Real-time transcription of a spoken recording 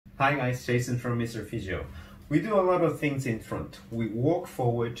Hi guys, Jason from Mr.Physio. We do a lot of things in front. We walk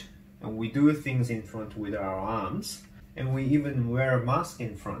forward and we do things in front with our arms, and we even wear a mask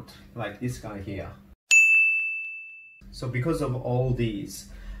in front, like this guy here. So because of all these,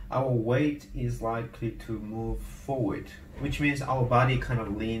 our weight is likely to move forward, which means our body kind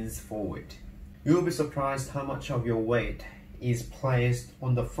of leans forward. You'll be surprised how much of your weight is placed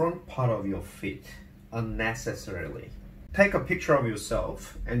on the front part of your feet unnecessarily. Take a picture of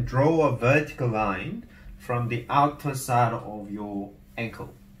yourself and draw a vertical line from the outer side of your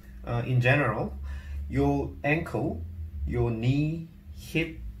ankle. In general, your ankle, your knee,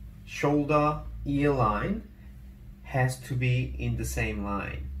 hip, shoulder, ear line has to be in the same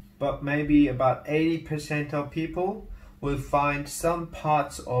line. But maybe about 80% of people will find some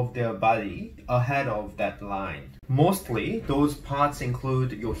parts of their body ahead of that line. Mostly, those parts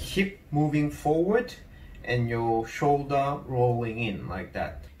include your hip moving forward and your shoulder rolling in like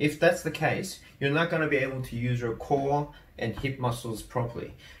that. If that's the case, you're not going to be able to use your core and hip muscles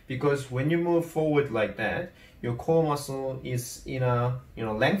properly, because when you move forward like that, your core muscle is in a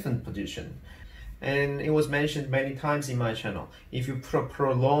lengthened position. And it was mentioned many times in my channel, if you put a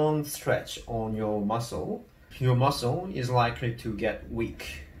prolonged stretch on your muscle is likely to get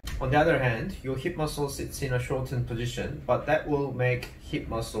weak. On the other hand, your hip muscle sits in a shortened position, but that will make hip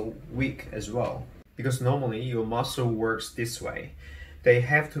muscle weak as well. Because normally your muscle works this way. They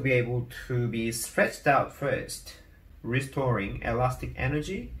have to be able to be stretched out first, restoring elastic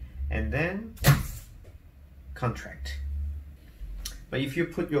energy, and then contract. But if you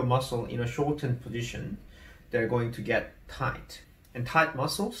put your muscle in a shortened position, they're going to get tight. And tight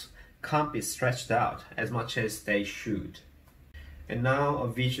muscles can't be stretched out as much as they should. And now a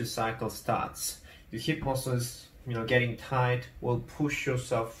vicious cycle starts. Your hip muscles getting tight will push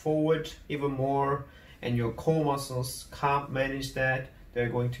yourself forward even more, and your core muscles can't manage that. They're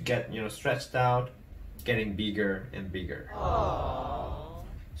going to get stretched out, getting bigger and bigger. Aww.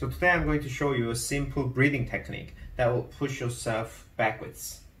 So today I'm going to show you a simple breathing technique that will push yourself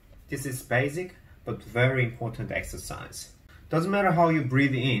backwards. This is basic but very important exercise. Doesn't matter how you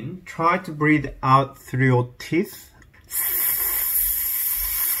breathe in, try to breathe out through your teeth,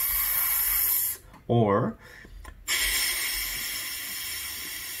 or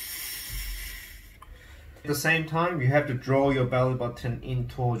at the same time, you have to draw your belly button in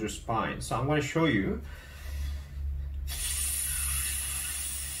towards your spine. So I'm going to show you.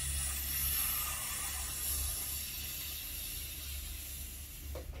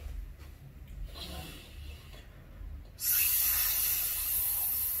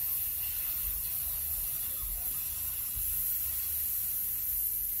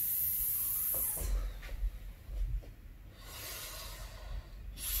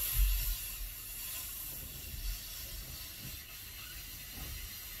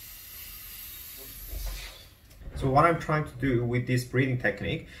 So what I'm trying to do with this breathing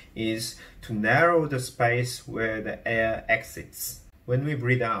technique is to narrow the space where the air exits. When we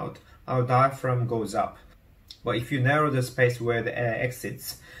breathe out, our diaphragm goes up. But if you narrow the space where the air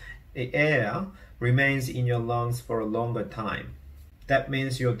exits, the air remains in your lungs for a longer time. That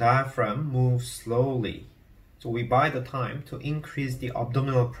means your diaphragm moves slowly. So we buy the time to increase the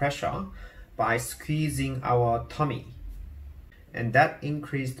abdominal pressure by squeezing our tummy. And that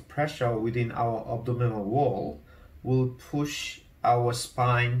increased pressure within our abdominal wall will push our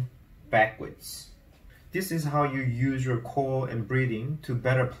spine backwards. This is how you use your core and breathing to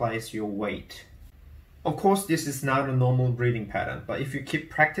better place your weight. Of course, this is not a normal breathing pattern, but if you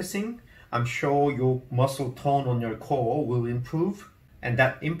keep practicing, I'm sure your muscle tone on your core will improve, and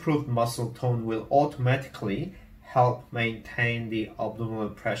that improved muscle tone will automatically help maintain the abdominal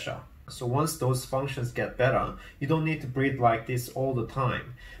pressure. So once those functions get better, you don't need to breathe like this all the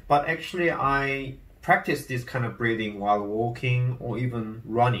time. But actually, I practice this kind of breathing while walking or even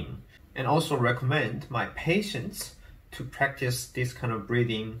running, and also recommend my patients to practice this kind of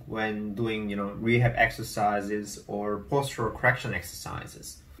breathing when doing rehab exercises or postural correction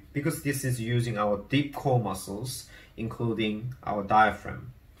exercises, because this is using our deep core muscles, including our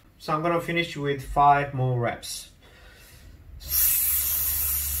diaphragm. So I'm going to finish with 5 more reps.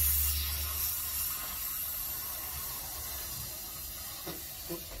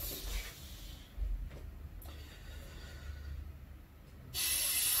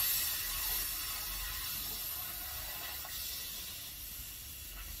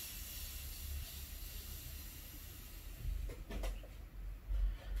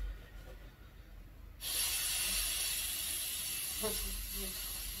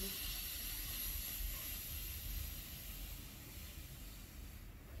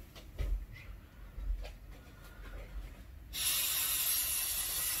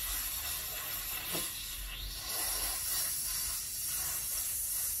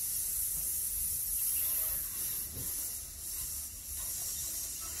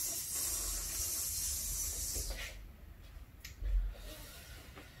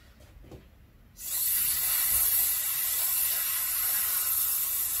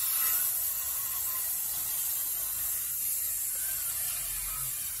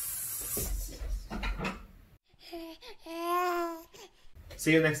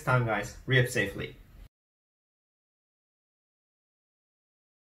 See you next time, guys. Rehab safely.